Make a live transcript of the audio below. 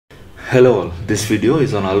Hello all, this video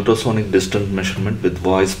is on ultrasonic distance measurement with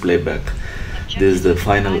voice playback. This is the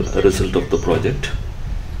final result of the project.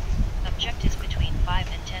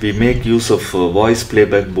 We make use of voice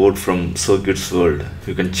playback board from Circuits World.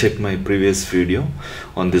 You can check my previous video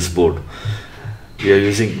on this board. We are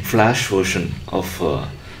using flash version of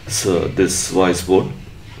this voice board.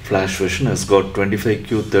 Flash version has got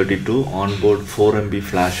 25Q32 onboard 4MB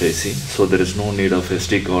flash IC, so there is no need of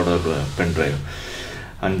SD card or pen drive.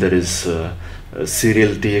 And there is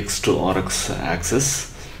serial TX to RX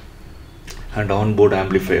access and onboard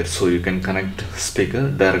amplifier, so you can connect speaker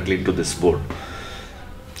directly to this board.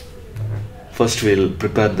 First we'll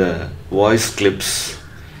prepare the voice clips.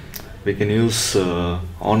 We can use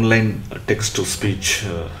online text to speech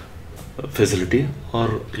facility,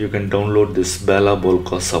 or you can download this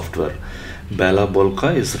BALABOLKA software.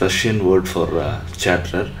 BALABOLKA is Russian word for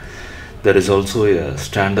chatterer. There is also a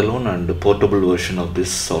standalone and portable version of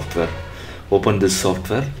this software. Open this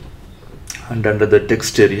software, and under the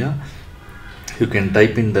text area you can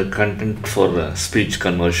type in the content for speech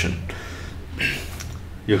conversion.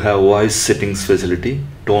 You have voice settings facility,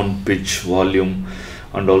 tone, pitch, volume,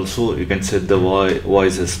 and also you can set the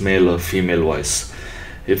voice as male or female voice.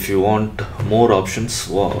 If you want more options,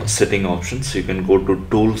 setting options, you can go to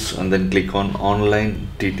tools and then click on online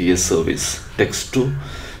TTS service, text to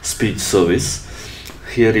speech service.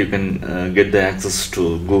 Here you can get the access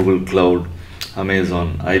to Google Cloud,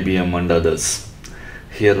 Amazon, IBM and others.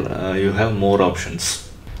 Here you have more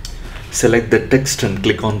options. Select the text and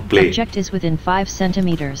click on play. Object is within 5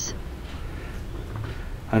 centimeters.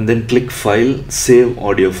 And then click file, save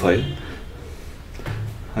audio file,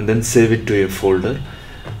 and then save it to a folder.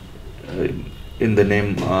 In the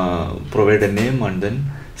name, provide a name and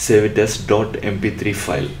then save it as .mp3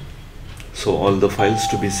 file. So all the files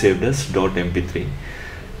to be saved as .mp3.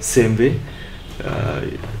 Same way,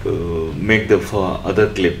 make the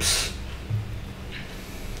other clips.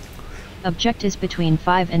 Object is between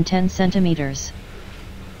 5 and 10 centimeters.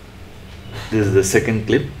 This is the second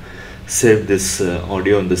clip. Save this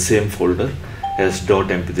audio in the same folder as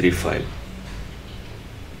 .mp3 file.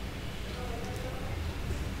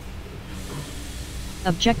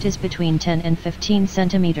 Object is between 10 and 15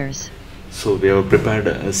 centimeters. So we have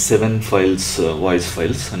prepared 7 files, voice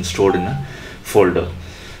files, and stored in a folder.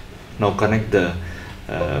 Now connect the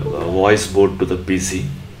voice board to the PC.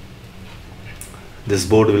 This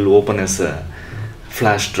board will open as a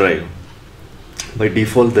flash drive. By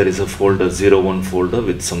default there is a folder, 01 folder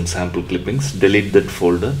with some sample clippings. Delete that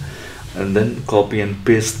folder and then copy and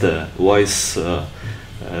paste the voice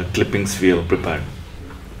clippings we have prepared.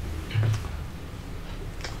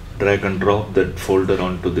 Drag and drop that folder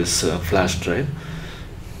onto this flash drive,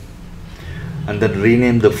 and then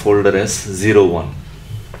rename the folder as 01.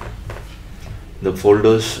 The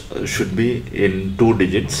folders should be in 2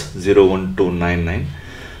 digits, 01299.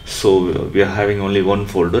 So we are having only one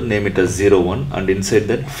folder. Name it as 01, and inside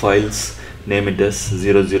that files name it as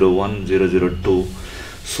 001, 002.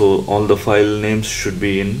 So all the file names should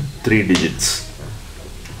be in 3 digits.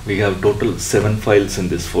 We have total 7 files in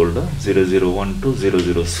this folder, 001 to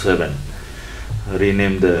 007.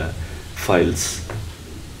 Rename the files.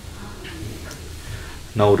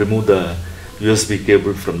 Now remove the USB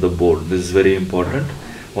cable from the board. This is very important.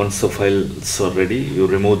 Once the files are ready, you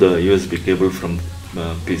remove the USB cable from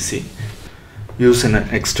PC. Use an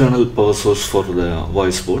external power source for the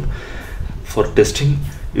voice board. For testing,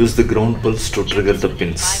 use the ground pulse to trigger the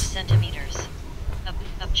pins. 5 centimeters.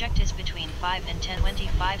 Object is between 5 and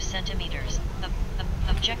 25 centimeters.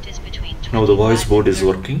 Object is between. Now the voice board is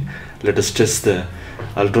working. Let us test the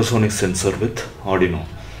ultrasonic sensor with Arduino.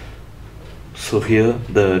 So here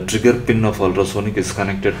the trigger pin of ultrasonic is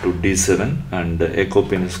connected to D7 and the echo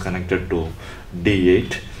pin is connected to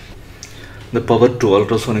D8. The power to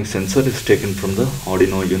ultrasonic sensor is taken from the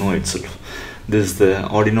Arduino Uno itself. This is the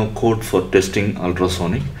Arduino code for testing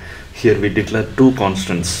ultrasonic. Here we declare 2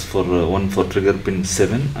 constants, for one for trigger pin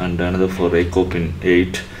 7 and another for echo pin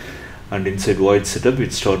 8. And inside void setup,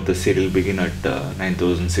 it start the serial begin at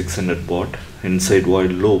 9600 baud. Inside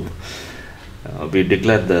void loop, we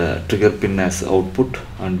declare the trigger pin as output,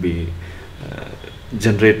 and we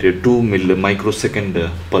generate a 2 microsecond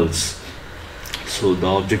pulse. So the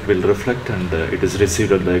object will reflect and it is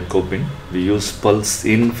received at the echo pin. We use pulse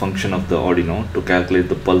in function of the Arduino to calculate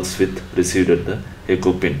the pulse width received at the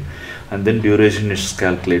echo pin, and then duration is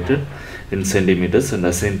calculated in centimeters and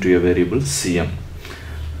assigned to a variable cm.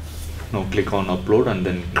 Now click on upload and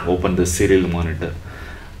then open the serial monitor.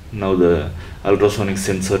 Now the ultrasonic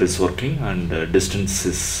sensor is working and distance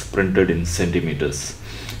is printed in centimeters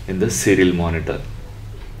in the serial monitor.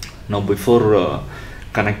 Now before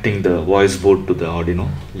connecting the voice board to the Arduino.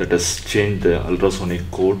 Let us change the ultrasonic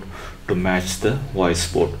code to match the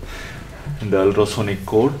voice board. In the ultrasonic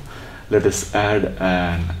code, let us add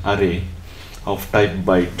an array of type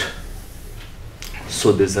byte.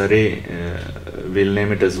 So this array, we'll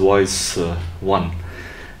name it as voice 1.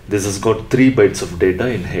 This has got 3 bytes of data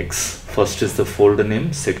in hex. First is the folder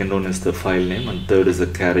name, second one is the file name, and third is the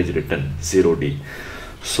carriage return 0D.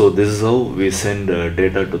 So this is how we send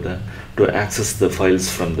data to access the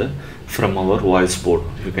files from our voice board.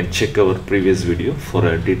 You can check our previous video for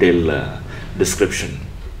a detailed description.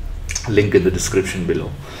 Link in the description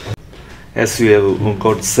below. As we have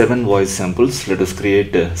got 7 voice samples, let us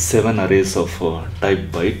create 7 arrays of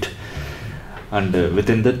type byte, and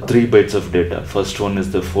within the 3 bytes of data. First one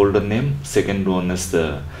is the folder name, second one is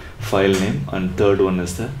the file name, and third one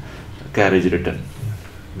is the carriage return.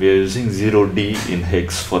 We are using 0D in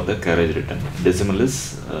hex for the carriage return. Decimal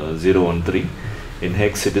is 013. In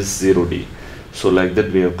hex it is 0D. So like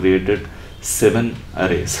that we have created 7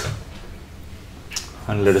 arrays.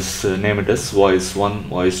 And let us name it as voice 1,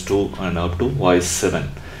 voice 2 and up to voice 7.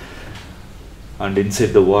 And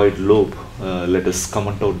inside the void loop, let us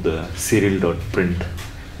comment out the serial.print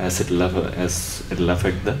as it will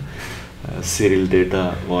affect the serial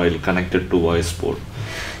data while connected to voice board.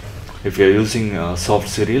 If you are using soft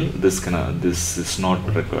serial, this is not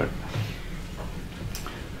required.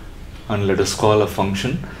 And let us call a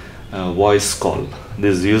function voice call.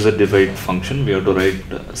 This is user defined function. We have to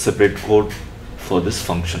write separate code for this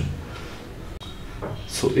function.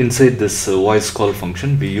 So inside this voice call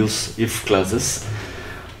function, we use if clauses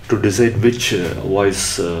to decide which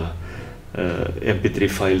voice MP3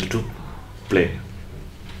 file to play.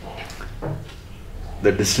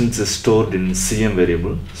 The distance is stored in cm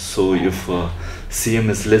variable. So if cm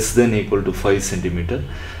is less than equal to 5 cm,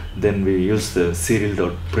 then we use the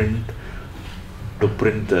serial.print to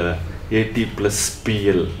print the AT plus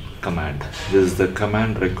PL command. This is the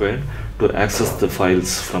command required to access the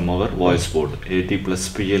files from our voice board. AT plus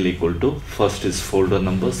PL equal to, first is folder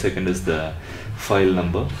number, second is the file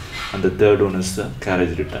number, and the third one is the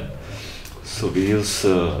carriage return. So we use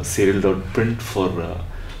serial.print for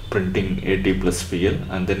printing AT plus PL,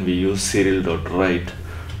 and then we use serial.write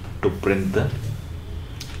to print the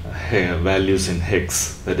values in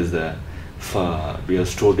hex. That is we have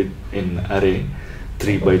stored it in array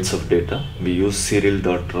 3 bytes of data. We use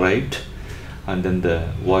serial.write and then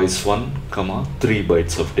the voice 1 comma 3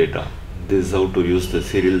 bytes of data. This is how to use the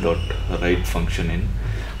serial.write function in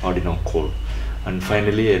Arduino code. And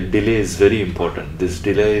finally, a delay is very important. This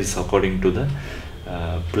delay is according to the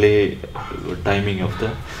play timing of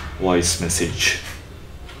the voice message.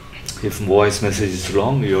 If voice message is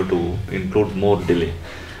long, you have to include more delay.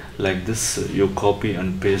 Like this, you copy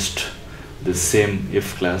and paste the same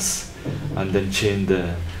if class and then change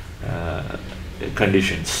the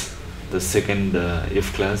conditions. The second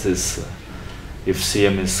if class is if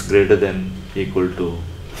cm is greater than equal to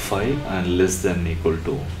 5 and less than equal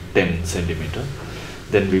to 10 centimeter,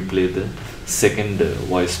 then we play the second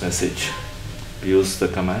voice message. We use the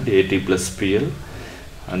command AT plus PL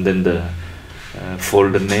and then the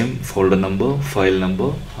folder name, folder number, file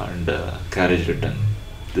number, and carriage return.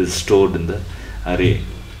 This is stored in the array.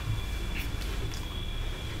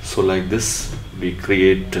 So like this, we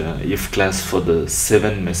create if class for the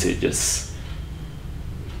 7 messages.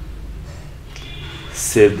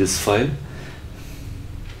 Save this file,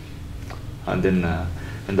 and then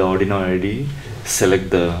in the Arduino IDE, select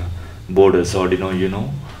the board as Arduino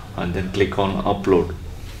Uno, and then click on upload.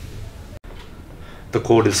 The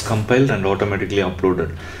code is compiled and automatically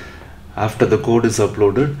uploaded. After the code is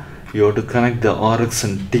uploaded, you have to connect the RX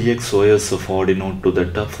and TX wires of Arduino to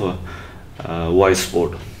that of voice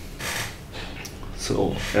board.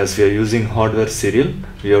 So as we are using hardware serial,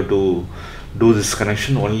 we have to do this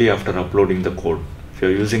connection only after uploading the code. If you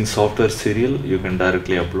are using software serial, you can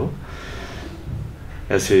directly upload.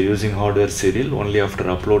 As you are using hardware serial, only after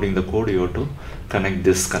uploading the code you have to connect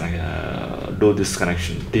this do this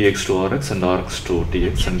connection, TX to RX and RX to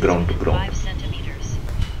TX and ground to ground. 5 centimeters.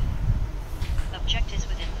 Object is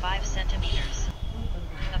within 5 centimeters.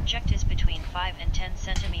 Object is between 5 and 10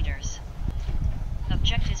 centimeters.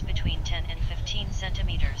 Object is between 10 and 15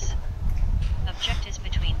 centimeters. Object is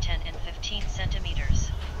between 10 and 15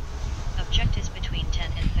 centimeters. Object is between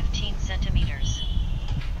 10 and 15 centimeters.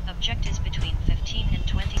 Object is between 15 and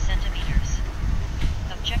 20 centimeters.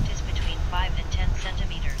 Object is between 5 and 10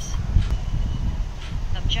 centimeters.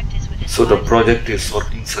 Object is within So the project is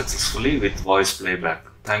working successfully with voice playback.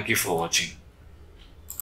 Thank you for watching.